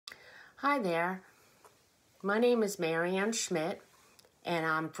Hi there. My name is Marianne Schmidt, and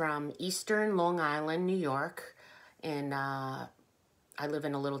I'm from Eastern Long Island, New York, and I live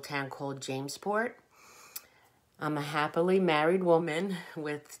in a little town called Jamesport. I'm a happily married woman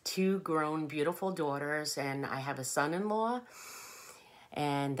with two grown, beautiful daughters, and I have a son-in-law,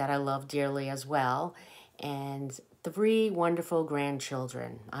 and that I love dearly as well, and three wonderful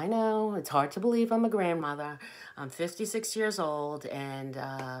grandchildren. I know, it's hard to believe I'm a grandmother. I'm 56 years old, and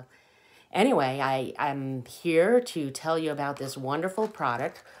anyway, I'm here to tell you about this wonderful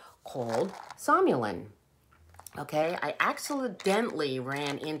product called Somulin. Okay, I accidentally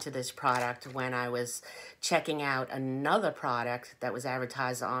ran into this product when I was checking out another product that was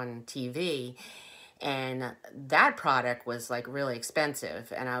advertised on TV, and that product was like really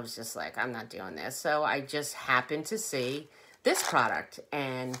expensive, and I was just like, I'm not doing this. So I just happened to see this product,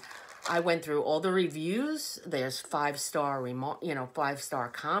 and I went through all the reviews. There's 5-star 5-star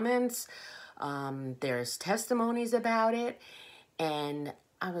comments. There's testimonies about it, and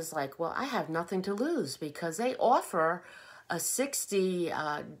I was like, well, I have nothing to lose because they offer a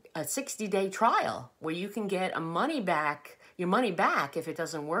 60-day trial where you can get your money back if it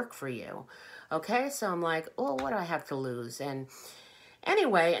doesn't work for you. Okay, so I'm like, oh, what do I have to lose? And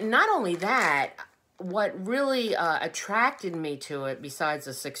anyway, not only that, what really attracted me to it, besides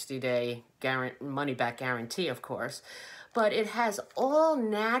the 60-day money-back guarantee, of course, but it has all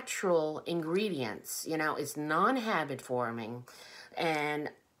natural ingredients. You know, it's non-habit forming,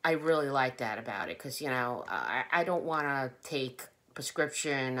 and I really like that about it because, I don't want to take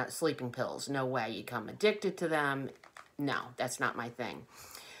prescription sleeping pills. No way. You become addicted to them. No, that's not my thing.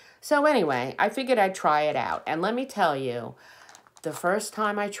 So anyway, I figured I'd try it out. And let me tell you, the first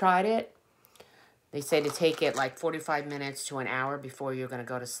time I tried it, they say to take it like 45 minutes to an hour before you're going to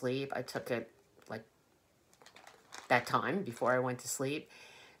go to sleep. I took it like that time before I went to sleep.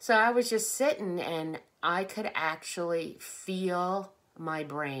 So I was just sitting and I could actually feel my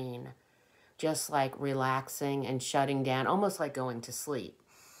brain just like relaxing and shutting down, almost like going to sleep.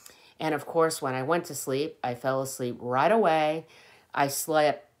 And of course, when I went to sleep, I fell asleep right away. I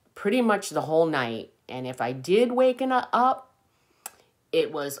slept pretty much the whole night. And if I did waken up,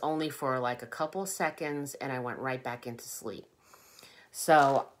 it was only for like a couple seconds and I went right back into sleep.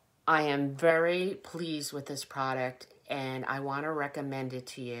 So I am very pleased with this product and I want to recommend it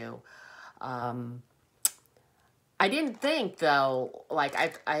to you. I didn't think, though, like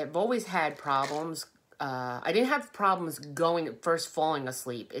I've always had problems. I didn't have problems falling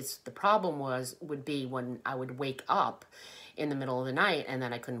asleep. The problem would be when I would wake up in the middle of the night and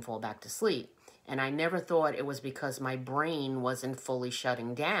then I couldn't fall back to sleep. And I never thought it was because my brain wasn't fully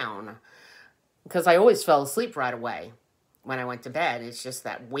shutting down, because I always fell asleep right away when I went to bed. It's just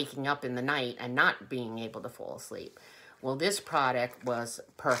that waking up in the night and not being able to fall asleep. Well, this product was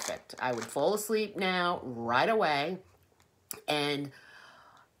perfect. I would fall asleep now right away. And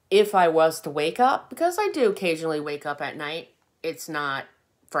if I was to wake up, because I do occasionally wake up at night, it's not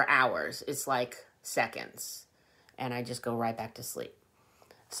for hours. It's like seconds. And I just go right back to sleep.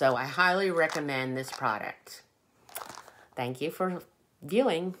 So I highly recommend this product. Thank you for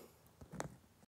viewing.